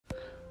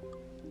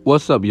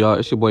What's up, y'all?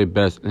 It's your boy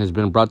Best, and it's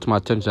been brought to my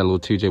attention that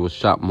Lil TJay was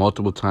shot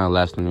multiple times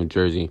last in New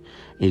Jersey,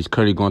 and he's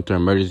currently going through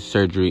emergency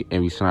surgery,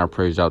 and we send our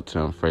prayers out to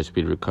him for a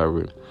speedy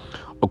recovery.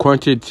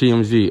 According to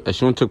TMZ, a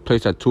shooting took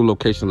place at two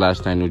locations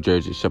last night in New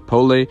Jersey,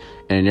 Chipotle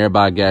and a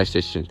nearby gas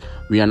station.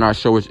 We are not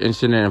sure which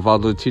incident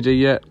involved Lil TJay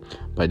yet,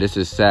 but this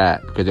is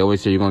sad because they always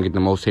say you're going to get the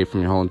most hate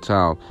from your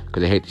hometown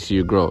because they hate to see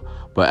you grow.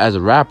 But as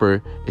a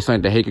rapper, it's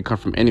like the hate can come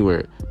from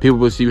anywhere. People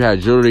will see you have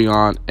jewelry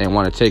on and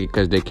want to take it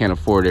because they can't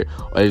afford it,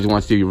 or they just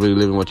want to see you really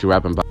living what you're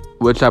rapping about,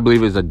 which I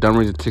believe is a dumb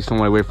reason to take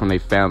someone away from their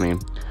family.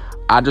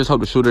 I just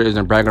hope the shooter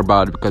isn't bragging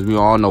about it because we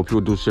all know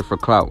people do shit for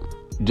clout.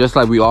 Just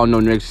like we all know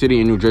New York City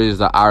and New Jersey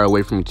is an hour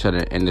away from each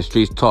other and the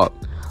streets talk.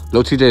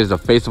 Lil TJay is the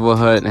face of a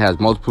hood and has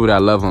multiple people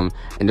that love him,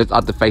 and just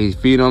out the fact he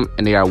feed them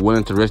and they are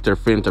willing to risk their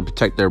freedom to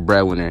protect their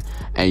breadwinner.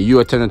 And you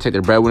attempting to take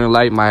their breadwinner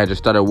life might have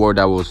just started a war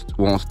that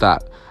won't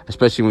stop,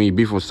 especially when you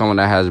beef with someone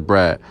that has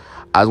bread.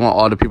 I just want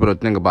all the people to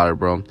think about it,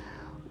 bro.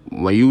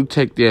 When you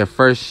take their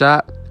first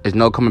shot, there's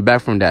no coming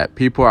back from that.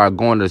 People are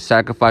going to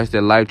sacrifice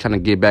their life trying to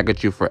get back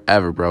at you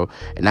forever, bro.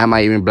 And that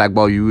might even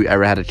blackball you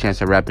ever had a chance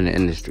to rap in the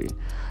industry.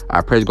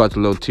 I praise God to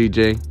Lil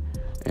TJay,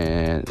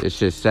 and it's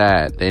just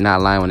sad. They're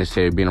not lying when they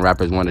say being a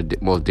rapper is one of the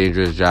most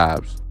dangerous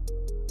jobs.